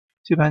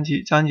这盘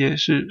棋讲解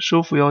是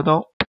收复妖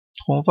刀，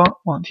红方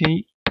王天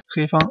一，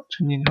黑方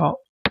程进超。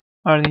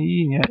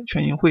2011年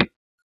全运会，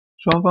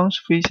双方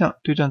是飞象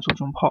对战左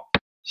中炮，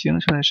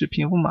形成的是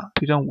平伏马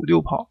对战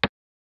5-6炮。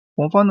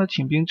红方的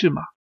挺兵制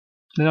马，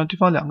能让对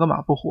方2个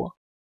马不活，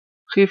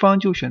黑方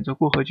就选择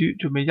过河车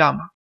准备压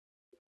马。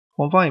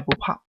红方也不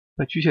怕，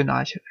把车先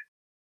拿起来，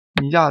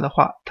你压的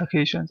话，他可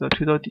以选择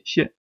推到底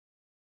线。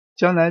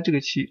将来这个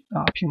棋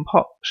平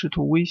炮试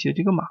图威胁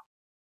这个马，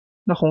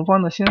那红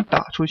方呢先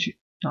打出去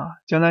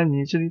将来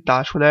你这里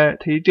打出来，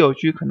他一掉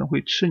车可能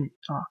会吃你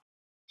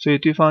所以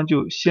对方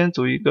就先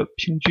走一个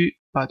平车，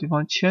把对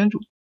方牵住，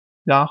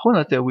然后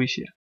呢再威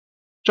胁。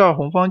这儿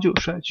红方就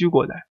甩车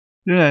过来，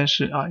仍然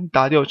是你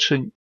打掉吃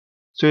你，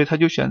所以他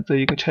就选择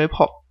一个拆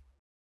炮。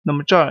那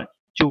么这儿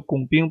就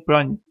拱兵不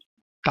让你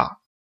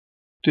打，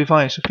对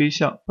方也是飞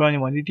象不让你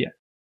往里点。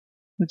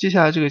那接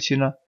下来这个棋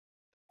呢，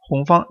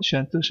红方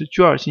选择是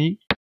车2进1，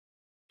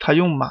他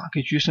用马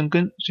给车生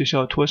根，随时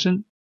要脱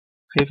身。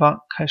黑方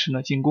开始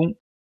呢进攻，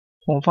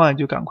红方也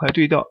就赶快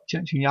对调，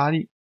减轻压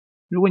力。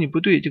如果你不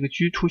对，这个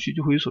车出去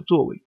就会有所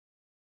作为。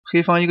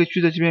黑方一个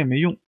车在这边也没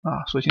用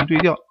索性对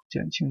调，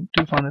减轻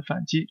对方的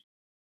反击。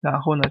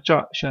然后呢这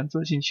儿选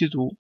择进7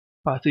卒，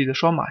把自己的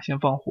双马先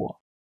放活。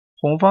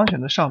红方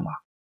选择上马，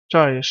这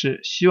儿也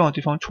是希望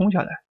对方冲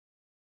下来。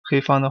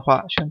黑方的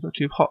话选择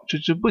推炮，置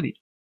之不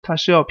理，他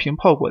是要平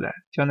炮过来，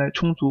将来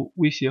冲卒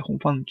威胁红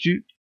方的车。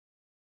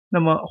那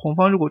么红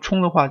方如果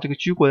冲的话，这个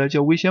车过来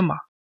叫威胁马，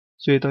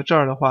所以到这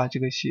儿的话，这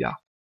个棋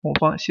红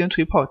方先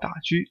推炮打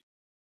车。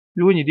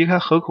如果你离开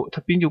河口，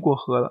他兵就过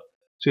河了，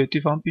所以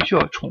对方必须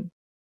要冲。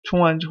冲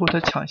完之后，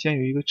他抢先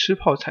有一个吃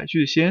炮踩车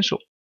的先手，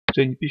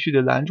所以你必须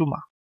得拦住马。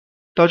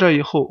到这儿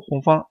以后，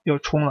红方要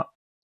冲了，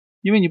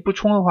因为你不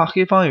冲的话，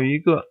黑方有一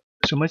个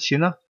什么棋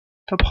呢？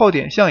他炮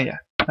点象眼，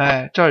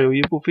这儿有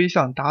一步飞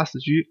象打死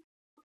车，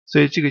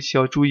所以这个棋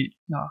要注意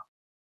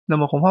那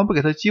么红方不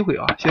给他机会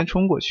先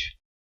冲过去。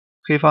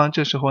黑方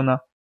这时候呢，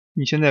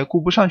你现在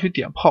顾不上去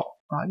点炮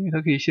因为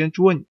他可以先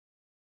捉你。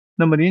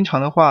那么临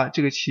场的话，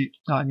这个棋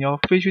你要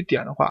飞去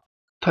点的话，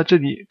他这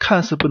里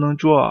看似不能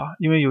捉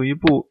因为有一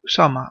步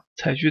上马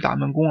踩车打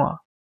闷弓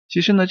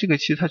其实呢这个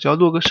棋他只要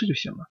落个士就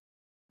行了。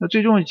那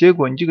最终的结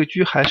果，你这个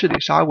车还是得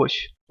杀过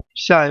去，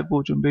下一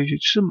步准备去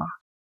吃马。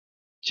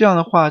这样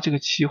的话，这个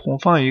棋红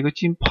方有一个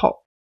进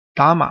炮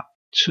打马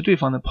吃对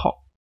方的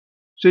炮，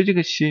所以这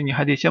个棋你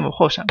还得先把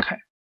炮闪开，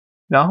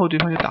然后对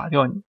方就打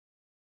掉你。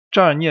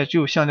这儿你也只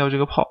有象掉这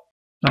个炮，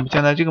那么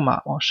将来这个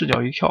马往视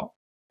角一跳，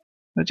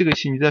那这个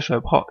棋你再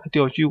甩炮，它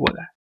掉车过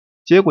来，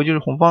结果就是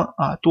红方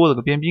多了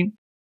个边兵，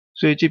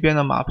所以这边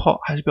的马炮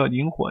还是比较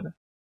灵活的，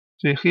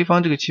所以黑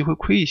方这个棋会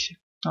亏一些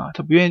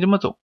他不愿意这么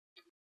走。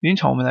临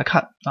场我们来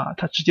看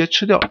他直接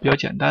吃掉比较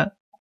简单，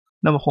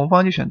那么红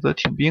方就选择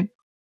挺兵，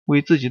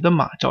为自己的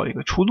马找一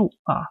个出路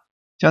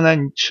将来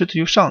你吃它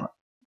就上了。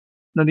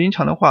那临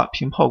场的话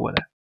平炮过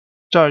来，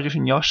这儿就是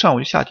你要上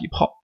我就下底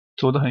炮，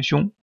走得很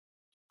凶。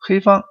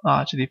黑方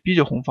这里逼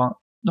着红方，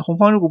那红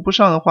方如果不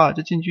上的话，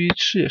这进车一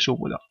吃也受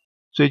不了，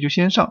所以就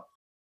先上。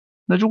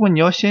那如果你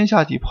要先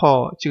下底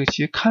炮，这个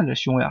棋看着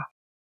凶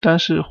但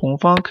是红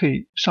方可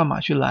以上马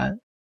去拦。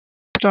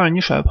这儿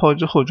你甩炮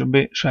之后准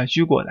备甩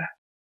车过来，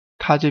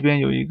他这边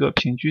有一个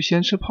平车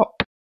先吃炮，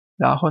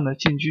然后呢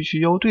进车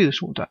去腰对的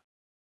手段。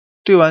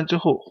对完之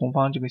后，红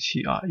方这个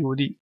棋有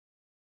利。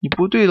你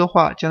不对的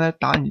话，将来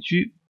打你车，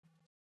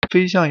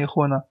飞象以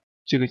后呢，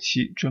这个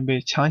棋准备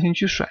强行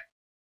去甩。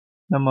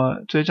那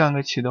么在这样一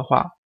个棋的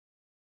话，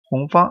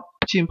红方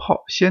进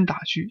炮先打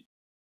车，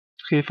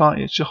黑方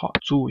也只好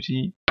卒5进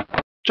1。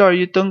这儿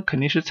一蹬肯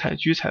定是踩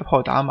车踩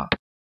炮打马，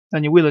那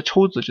你为了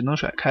抽子只能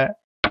甩开，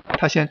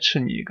他先吃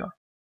你一个，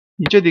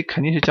你这里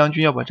肯定是将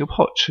军要把这个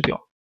炮吃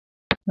掉。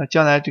那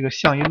将来这个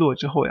象一落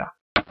之后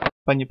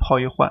把你炮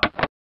一换，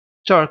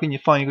这儿给你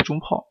放一个中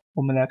炮。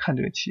我们来看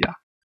这个棋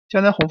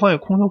将来红方有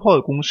空投炮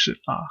的攻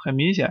势很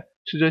明显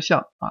是这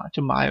象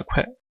这马也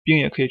快，兵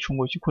也可以冲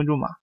过去困住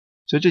马，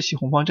所以这棋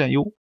红方占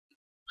优。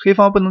黑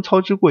方不能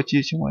操之过急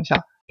的情况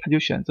下，他就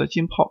选择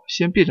进炮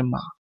先别着马，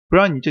不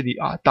让你这里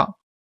挡，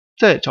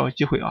再找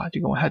机会这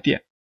个往下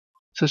点。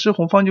此时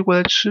红方就过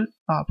来吃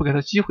不给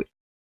他机会，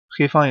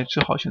黑方也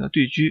只好选择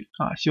对车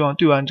希望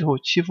对完之后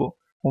欺负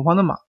红方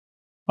的马。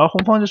而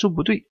红方这时候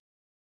不对，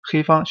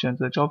黑方选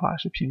择招法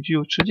是平车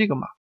又吃这个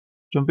马，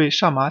准备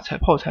上马踩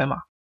炮踩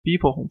马逼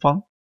迫红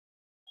方。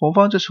红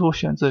方这时候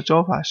选择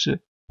招法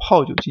是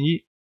炮9进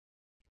1。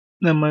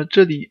那么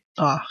这里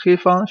黑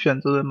方选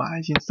择的马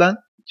1进3，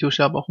就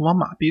是要把红方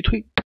马逼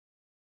退。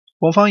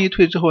红方一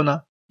退之后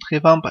呢，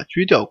黑方把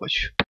车调过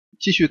去，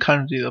继续看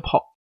着自己的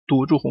炮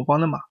堵住红方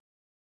的马。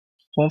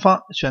红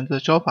方选择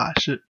招法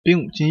是兵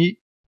5进1，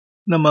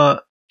那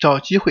么找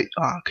机会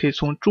可以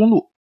从中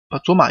路把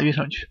左马运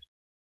上去。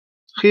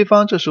黑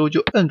方这时候就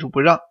摁住不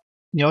让，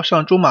你要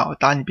上中马我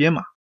打你边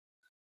马。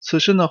此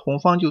时呢红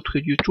方就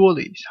退车捉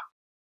了一下。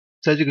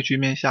在这个局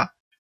面下，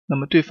那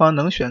么对方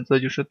能选择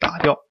就是打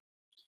掉，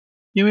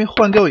因为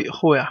换掉以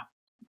后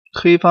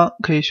黑方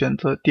可以选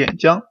择点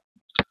将，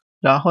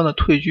然后呢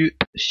退车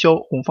消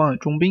红方的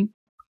中兵。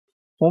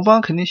红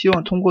方肯定希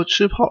望通过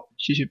吃炮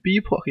继续逼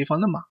迫黑方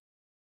的马，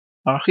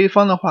而黑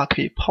方的话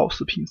可以炮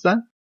4平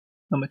3，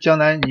那么将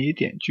来你一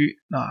点车，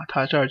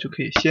他这儿就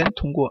可以先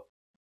通过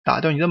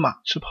打掉你的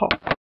马吃炮，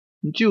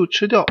你只有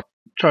吃掉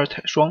这儿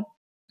踩双，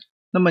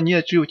那么你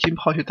也只有进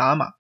炮去打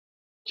马，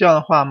这样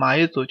的话马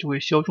一走就会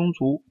消中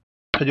卒，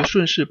他就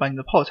顺势把你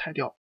的炮踩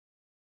掉，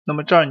那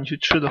么这儿你去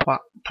吃的话，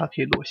他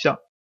可以落象。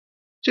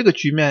这个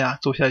局面呀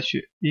走下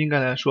去，应该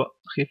来说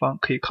黑方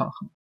可以抗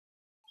衡。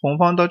红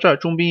方到这儿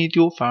中兵一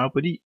丢反而不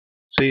利，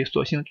所以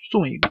索性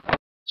送一个。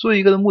送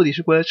一个的目的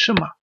是过来吃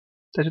马，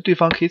但是对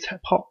方可以踩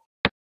炮，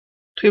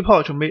退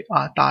炮准备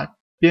打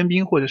边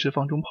兵或者是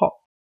放中炮，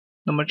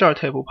那么这儿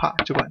他也不怕，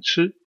只管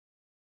吃。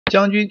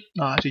将军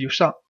这就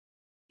上，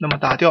那么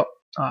打掉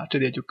这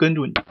里就跟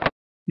住你，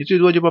你最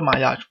多就把马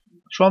压住。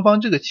双方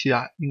这个棋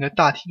应该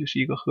大体就是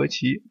一个和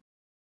棋。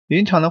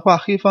临场的话，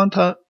黑方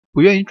他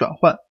不愿意转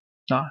换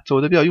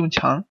走的比较用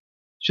强，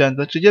选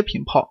择直接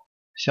平炮，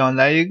想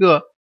来一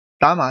个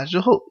打马之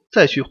后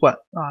再去换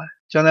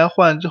将来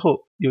换之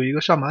后有一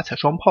个上马踩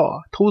双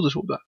炮偷子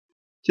手段。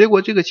结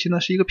果这个棋呢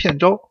是一个骗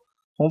招，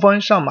红方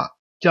一上马，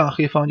这样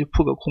黑方就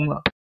扑个空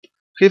了。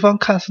黑方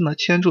看似呢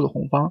牵住了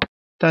红方，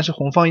但是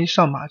红方一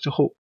上马之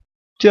后，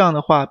这样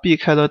的话避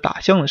开了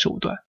打象的手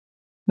段，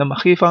那么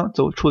黑方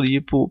走出了一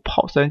步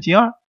炮3进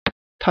2，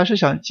他是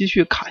想继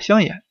续卡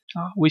象眼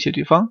威胁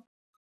对方。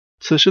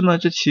此时呢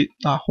这棋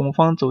红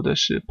方走的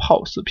是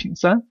炮4平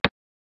3，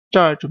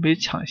这儿准备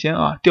抢先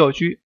调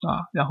车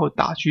然后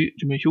打车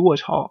准备去卧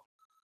槽。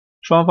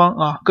双方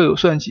各有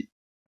算计，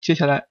接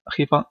下来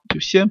黑方就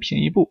先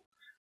平一步，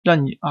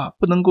让你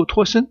不能够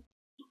脱身。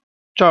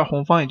这儿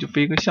红方也就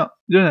飞一个象，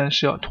仍然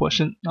是要脱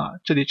身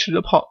这里吃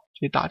着炮，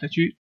这里打着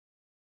车，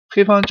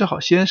黑方只好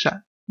先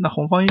闪，那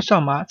红方一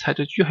上马踩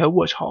着车还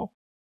卧槽，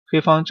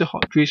黑方只好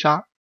追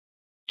杀。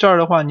这儿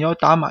的话你要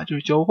打马就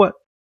是交换，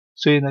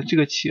所以呢这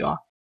个棋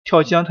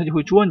跳将他就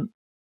会捉你。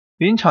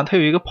临场他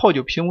有一个炮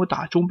9平5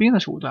打中兵的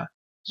手段，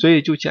所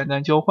以就简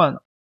单交换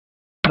了。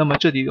那么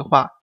这里的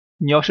话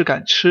你要是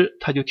敢吃，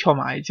他就跳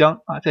马一将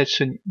再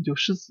吃你就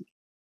失子。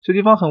这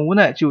地方很无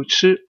奈，就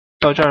吃。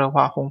到这儿的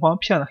话红方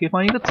骗了黑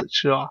方一个子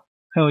吃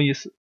很有意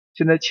思。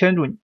现在牵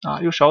住你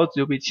又少子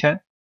就被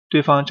牵，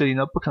对方这里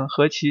呢不肯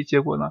和棋，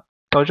结果呢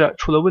到这儿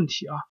出了问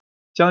题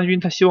将军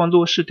他希望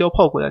落士调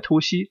炮过来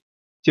偷袭，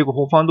结果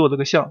红方落了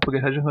个象，不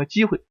给他任何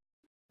机会。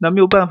那没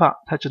有办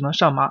法，他只能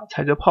上马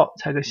踩着炮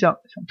踩着象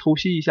想偷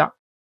袭一下。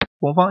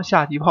红方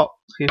下敌炮，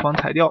黑方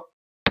踩掉。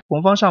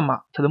红方上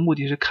马，他的目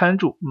的是看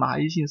住马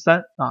1进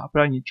3不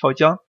让你跳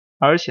将，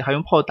而且还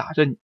用炮打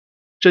着你。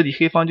这里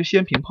黑方就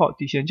先平炮，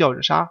底线叫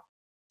着杀。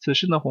此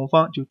时呢红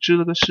方就支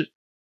了个士，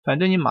反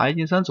正你马1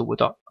进3走不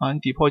到你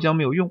底炮将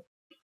没有用，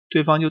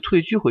对方就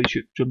退车回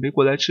去，准备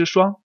过来吃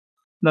双。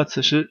那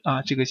此时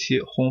这个棋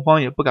红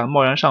方也不敢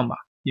贸然上马，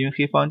因为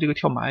黑方这个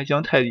跳马一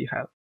将太厉害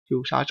了，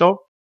有杀招，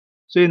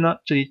所以呢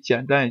这里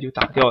简单也就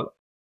打掉了。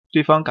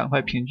对方赶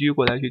快平车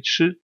过来去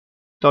吃，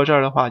到这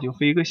儿的话就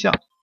飞一个象，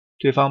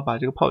对方把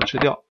这个炮吃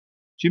掉。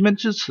局面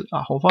至此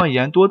红方一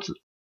言多子，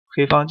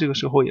黑方这个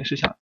时候也是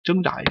想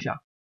挣扎一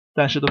下，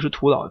但是都是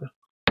徒劳的。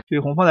对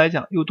红方来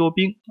讲又多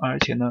兵，而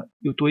且呢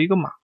又多一个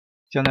马，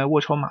将来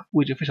卧槽马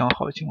位置非常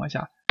好的情况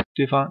下，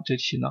对方这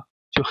棋呢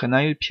就很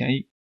难有便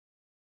宜。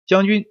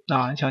将军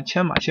想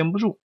牵马牵不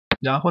住，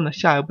然后呢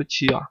下一步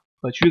棋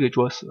把车给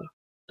捉死了。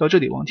到这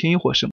里王天一获胜。